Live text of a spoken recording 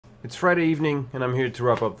It's Friday evening and I'm here to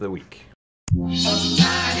wrap up the week.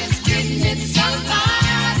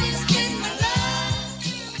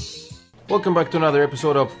 Welcome back to another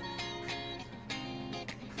episode of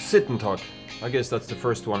Sit and Talk. I guess that's the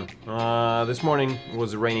first one. This morning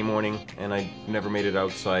was a rainy morning and I never made it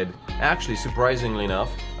outside. Actually, surprisingly enough,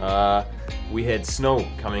 we had snow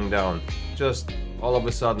coming down. Just all of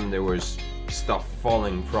a sudden there was stuff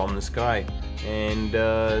falling from the sky. And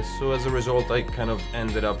so as a result I kind of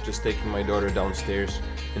ended up just taking my daughter downstairs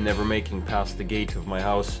and never making past the gate of my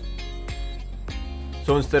house.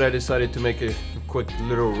 So instead I decided to make a quick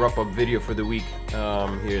little wrap-up video for the week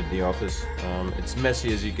here at the office. It's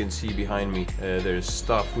messy, as you can see behind me. There's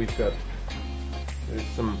stuff. There's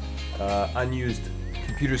some unused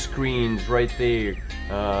computer screens right there.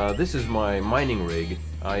 This is my mining rig.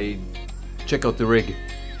 Check out the rig.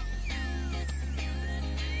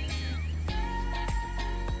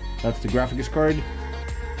 That's the graphics card,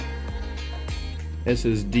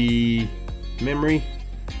 SSD memory,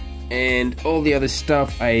 and all the other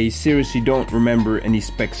stuff I seriously don't remember any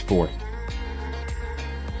specs for.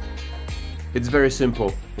 It's very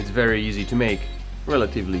simple, it's very easy to make,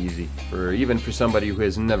 relatively easy, even for somebody who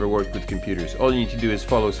has never worked with computers. All you need to do is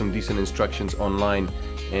follow some decent instructions online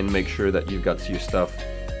and make sure that you've got your stuff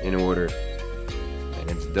in order,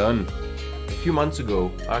 and it's done. A few months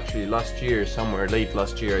ago, actually last year, somewhere late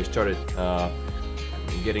last year, I started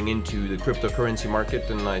getting into the cryptocurrency market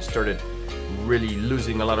and I started really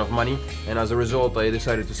losing a lot of money, and as a result I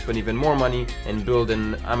decided to spend even more money and build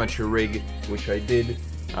an amateur rig, which I did.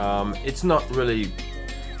 It's not really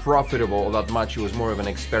profitable that much, it was more of an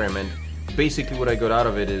experiment. Basically what I got out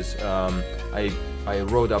of it is I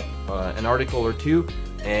wrote up an article or two,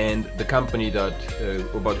 and the company that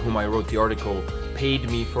about whom I wrote the article paid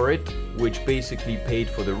me for it, which basically paid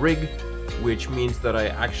for the rig, which means that I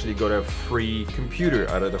actually got a free computer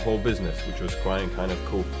out of the whole business, which was quite kind of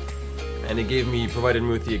cool. And it provided me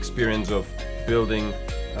with the experience of building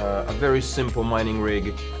a very simple mining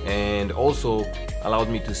rig, and also allowed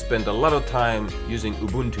me to spend a lot of time using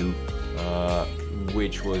Ubuntu,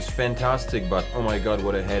 which was fantastic, but oh my god,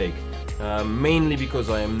 what a headache. Mainly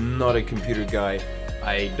because I am not a computer guy.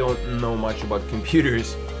 I don't know much about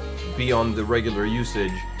computers beyond the regular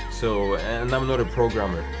usage, and I'm not a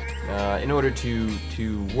programmer. In order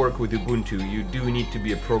to work with Ubuntu, you do need to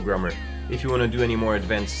be a programmer. If you want to do any more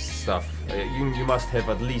advanced stuff, you must have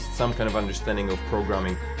at least some kind of understanding of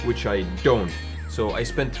programming, which I don't. So I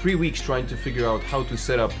spent 3 weeks trying to figure out how to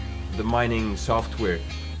set up the mining software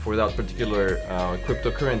for that particular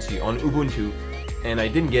cryptocurrency on Ubuntu, and I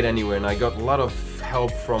didn't get anywhere, and I got a lot of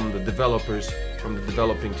help from the developers, from the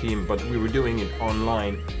developing team, but we were doing it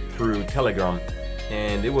online through Telegram,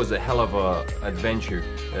 and it was a hell of a adventure.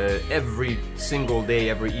 Every single day,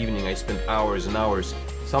 every evening I spent hours and hours.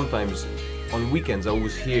 Sometimes on weekends I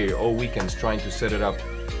was here all weekends trying to set it up,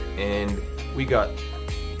 and we got,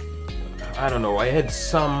 I don't know, I had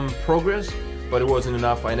some progress, but it wasn't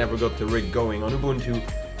enough. I never got the rig going on Ubuntu,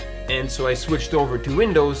 and so I switched over to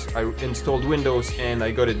Windows. I installed Windows and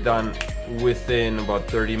I got it done within about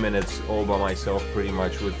 30 minutes all by myself, pretty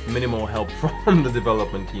much, with minimal help from the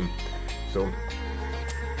development team. So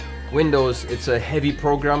Windows, it's a heavy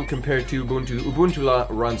program compared to Ubuntu. Ubuntu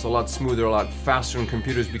runs a lot smoother, a lot faster on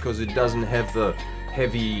computers because it doesn't have the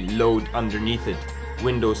heavy load underneath it.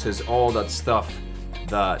 Windows has all that stuff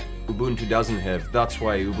that Ubuntu doesn't have. That's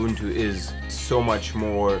why Ubuntu is so much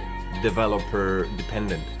more developer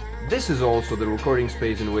dependent. This is also the recording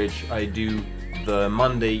space in which I do the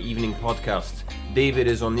Monday evening podcast. David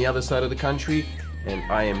is on the other side of the country and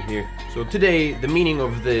I am here. So today the meaning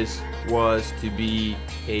of this was to be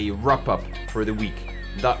a wrap-up for the week.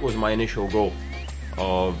 That was my initial goal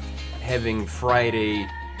of having Friday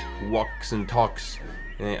walks and talks.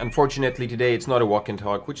 Unfortunately today it's not a walk and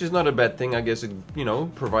talk, which is not a bad thing. I guess it,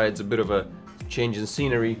 provides a bit of a change in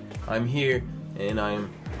scenery. I'm here and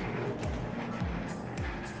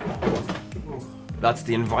that's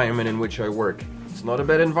the environment in which I work. It's not a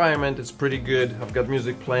bad environment, it's pretty good. I've got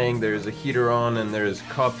music playing, there's a heater on, and there's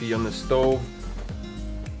coffee on the stove.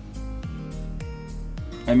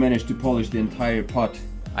 I managed to polish the entire pot.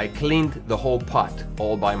 I cleaned the whole pot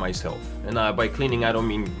all by myself. And by cleaning I don't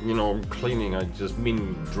mean, cleaning, I just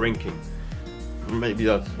mean drinking. Maybe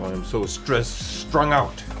that's why I'm so strung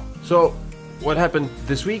out. So, what happened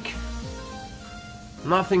this week?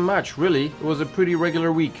 Nothing much, really. It was a pretty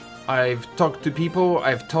regular week. I've talked to people,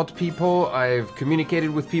 I've taught people, I've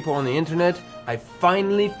communicated with people on the internet. I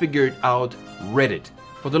finally figured out Reddit.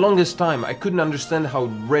 For the longest time I couldn't understand how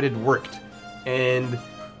Reddit worked, and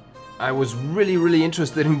I was really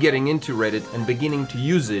interested in getting into Reddit and beginning to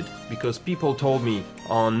use it because people told me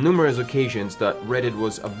on numerous occasions that Reddit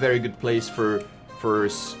was a very good place for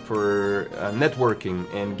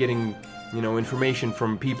networking and getting, you know, information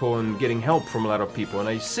from people and getting help from a lot of people, and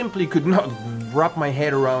I simply could not wrap my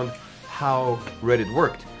head around how Reddit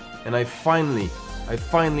worked. And I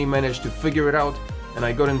finally managed to figure it out, and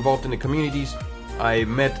I got involved in the communities. I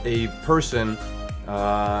met a person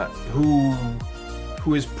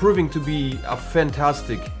who is proving to be a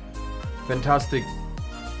fantastic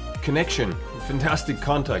connection, fantastic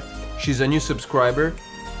contact. She's a new subscriber.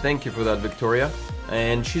 Thank you for that, Victoria.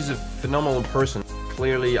 And she's a phenomenal person.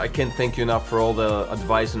 Clearly, I can't thank you enough for all the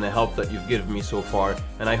advice and the help that you've given me so far,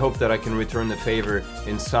 and I hope that I can return the favor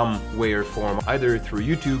in some way or form, either through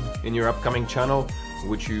YouTube in your upcoming channel,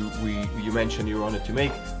 which you mentioned you wanted to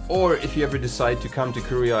make, or if you ever decide to come to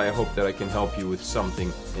Korea, I hope that I can help you with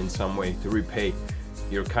something in some way to repay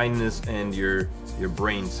your kindness and your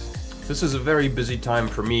brains. This is a very busy time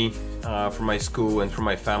for me, for my school and for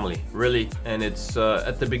my family, really, and it's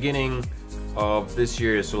at the beginning of this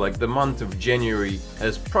year, so like the month of January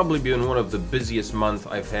has probably been one of the busiest months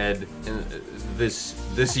I've had in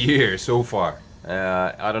this year so far.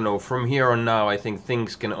 I don't know, from here on now I think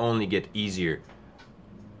things can only get easier.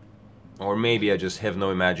 Or maybe I just have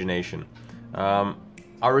no imagination.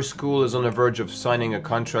 Our school is on the verge of signing a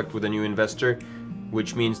contract with a new investor,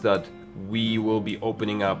 which means that we will be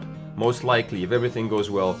opening up, most likely, if everything goes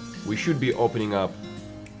well, we should be opening up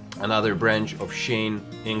another branch of Shane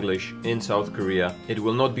English in South Korea. It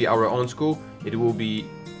will not be our own school, it will be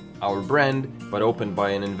our brand, but opened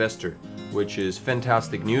by an investor, which is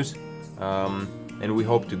fantastic news, and we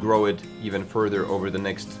hope to grow it even further over the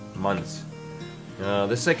next months.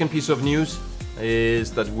 The second piece of news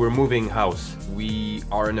is that we're moving house. We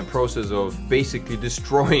are in the process of basically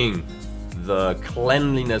destroying the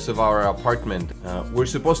cleanliness of our apartment. We're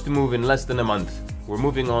supposed to move in less than a month. We're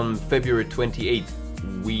moving on February 28th.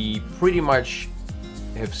 We pretty much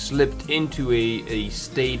have slipped into a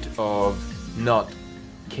state of not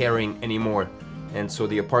caring anymore, and so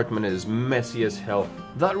the apartment is messy as hell.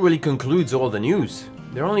 That really concludes all the news.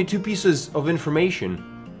 There are only 2 pieces of information,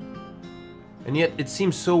 and yet it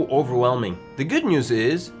seems so overwhelming. The good news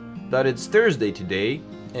is that it's Thursday today,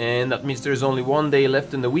 and that means there's only 1 day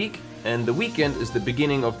left in the week, and the weekend is the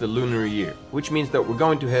beginning of the lunar year, which means that we're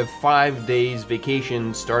going to have 5 days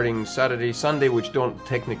vacation starting Saturday, Sunday, which don't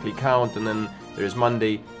technically count, and then there's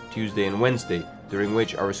Monday, Tuesday and Wednesday, during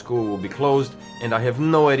which our school will be closed, and I have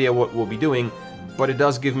no idea what we'll be doing, but it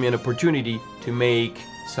does give me an opportunity to make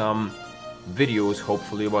some videos,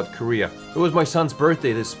 hopefully, about Korea. It was my son's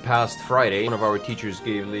birthday this past Friday. One of our teachers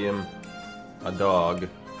gave Liam a dog.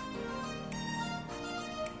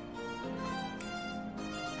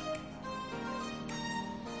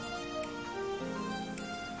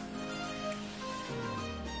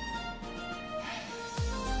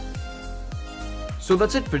 So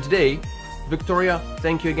that's it for today. Victoria,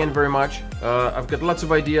 thank you again very much. I've got lots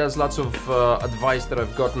of ideas, lots of advice that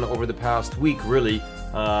I've gotten over the past week, really.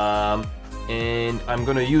 And I'm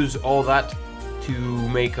gonna use all that to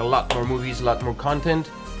make a lot more movies, a lot more content.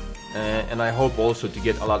 And I hope also to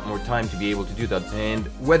get a lot more time to be able to do that. And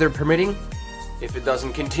weather permitting, if it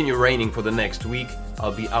doesn't continue raining for the next week,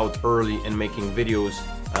 I'll be out early and making videos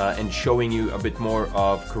and showing you a bit more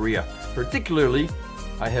of Korea. Particularly,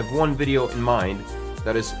 I have one video in mind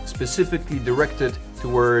that is specifically directed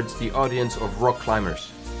towards the audience of rock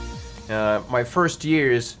climbers. My first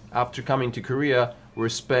years after coming to Korea were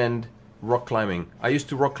spent rock climbing. I used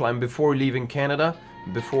to rock climb before leaving Canada,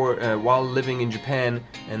 while living in Japan,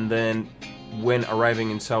 and then when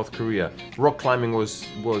arriving in South Korea. Rock climbing was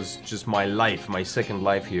just my life, my second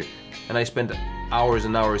life here. And I spent hours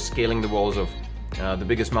and hours scaling the walls of the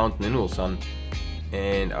biggest mountain in Ulsan.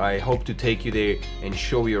 And I hope to take you there and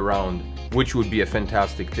show you around, which would be a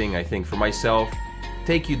fantastic thing, I think, for myself.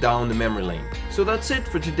 Take you down the memory lane. So that's it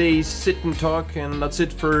for today's sit and talk, and that's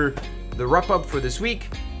it for the wrap up for this week.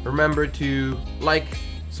 Remember to like,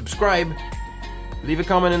 subscribe, leave a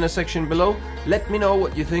comment in the section below. Let me know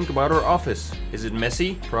what you think about our office. Is it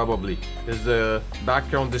messy? Probably. Is the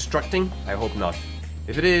background distracting? I hope not.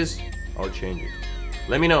 If it is, I'll change it.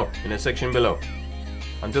 Let me know in the section below.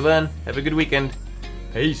 Until then, have a good weekend.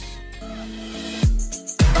 Peace.